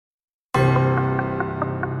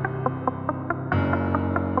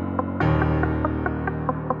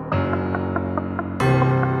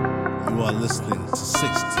listening to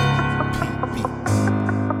 16 P Beats.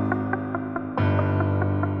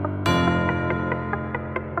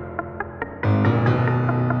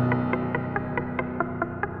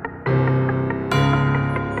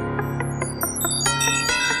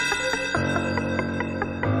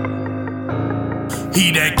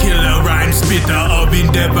 He that killer rhyme spitter of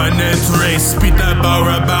indefinite race. Spit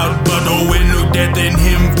about but when look death in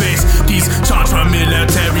him face. These charge from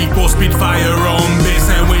military post spit fire on base.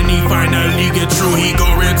 And when he finally get through, he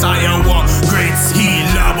go retire war greats. He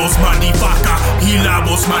LAVOS motherfucker. He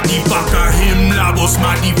LAVOS motherfucker. Him LAVOS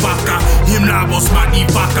motherfucker. Him LAVOS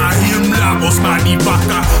motherfucker. Him LAVOS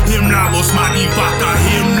motherfucker. Him LAVOS motherfucker.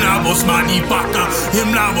 Him LAVOS motherfucker. Him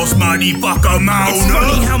LAVOS motherfucker. It's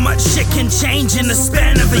funny how much shit can change in the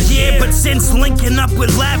span of a year, but since linking up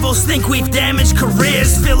with LAVOS, think we've damaged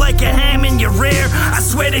careers. Feel like a ham in your rear. I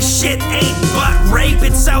swear this shit ain't but rape.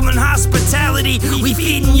 It's Southern hospitality. We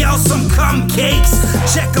feeding y'all some cum cakes.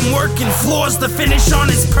 Check 'em working floors. The finish on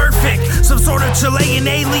is perfect. Some sort of Chilean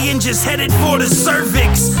alien just headed for the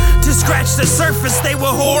cervix. To scratch the surface, they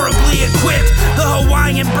were horribly equipped. The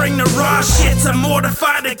Hawaiian bring the raw shit to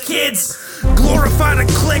mortify the kids. Glorify the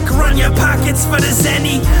click, run your pockets for the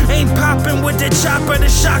zenny. Ain't popping with the chopper, the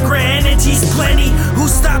chakra energy's plenty.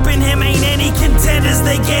 Who's stopping him? Ain't any contenders,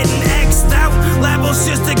 they getting X'd out. LAVOS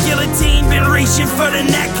just a guillotine, been reaching for the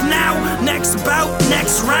neck now. Next bout,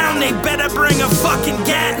 next round, they better bring a fucking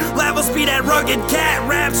gat. LAVOS be that rugged cat,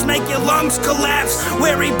 raps make your lungs collapse.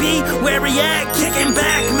 Where he be, where he at, kicking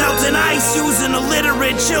back, melting ice, using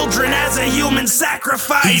illiterate children as a human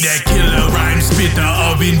sacrifice. He that killer rhyme spitter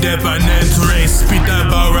of indefinite race. Spit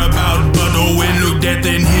about but when look death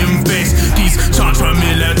in him face. These charge from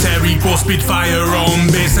military post spit fire on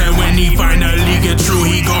base. And when he finally get through,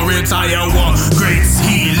 he go retire war greats.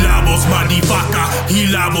 He LAVOS motherfucker. He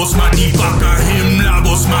LAVOS motherfucker. Him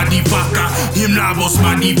LAVOS motherfucker. Him LAVOS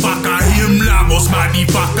motherfucker. Him LAVOS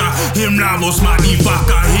motherfucker. Him LAVOS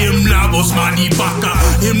motherfucker. Him LAVOS motherfucker.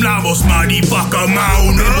 Him LAVOS motherfucker.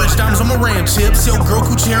 Mount up. Rich diamonds on my ram chips. Yo, girl,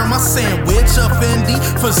 Gucci on my sandwich. A Fendi,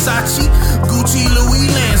 Versace, Gucci, Louis,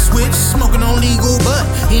 land switch. Smoking on legal, but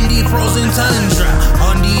in the frozen tundra.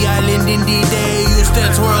 On the island in the day, used to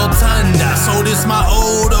twirl thunder. So this my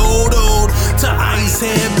old to ice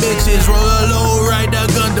head bitches. Roll a low, ride the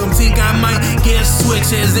Gundam. Think I might get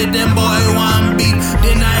switches. If them boy want beef,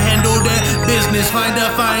 then I handle that business. Find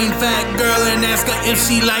a fine fat girl and ask her if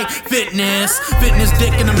she like fitness. Fitness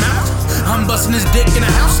dick in the mouth. I'm busting his dick in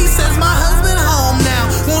the house. She says my husband home now.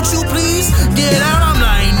 Won't you please get out? I'm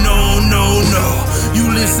like, no. You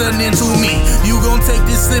listening to me? You gon' take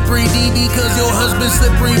this slippery D because your husband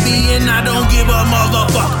slippery B, and I don't give a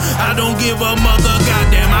motherfucker. I don't give a mother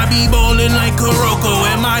goddamn. I be ballin' like Kuroko,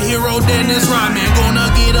 and my hero Dennis Rodman gonna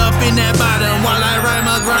get up in that bottom while I rhyme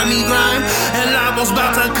a grimy grime. And LAVOS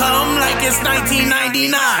about to come like it's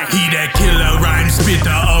 1999. He that killer rhyme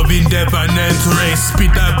spitter of indefinite race.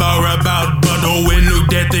 Spit about but when look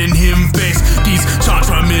death in him face. These charge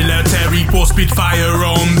from military post spit fire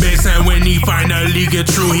on base. And when he finally get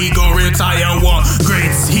through, he go retire war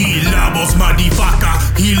greats. He LAVOS motherfucker.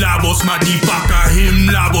 He LAVOS motherfucker. Him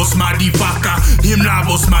LAVOS motherfucker. Him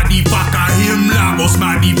LAVOS motherfucker. Him LAVOS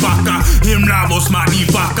motherfucker. Him LAVOS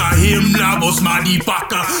motherfucker. Him LAVOS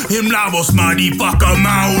motherfucker. Him LAVOS motherfucker.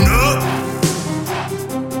 Mount up.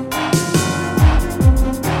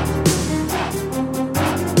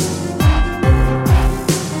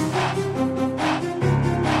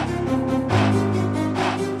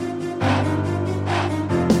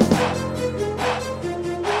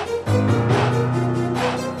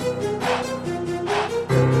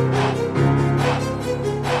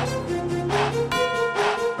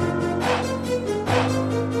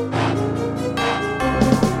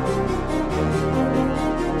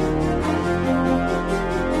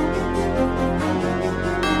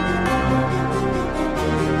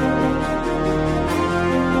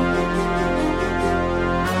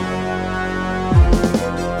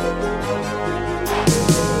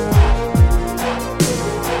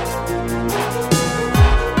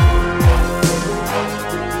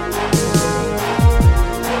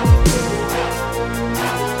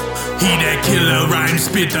 He that killer rhyme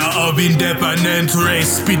spitter of indefinite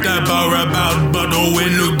race. Spit about but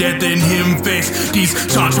when look death in him face. These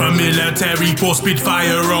charge from military post spit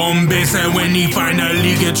fire on base. And when he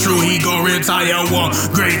finally get through, he go retire war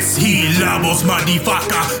greats. He LAVOS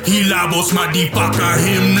motherfucker. He LAVOS motherfucker.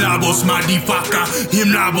 Him LAVOS motherfucker. Him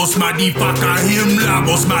LAVOS motherfucker. Him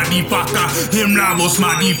LAVOS motherfucker. Him LAVOS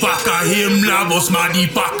motherfucker. Him LAVOS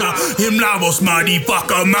motherfucker. Him LAVOS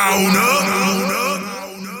motherfucker. Mount up.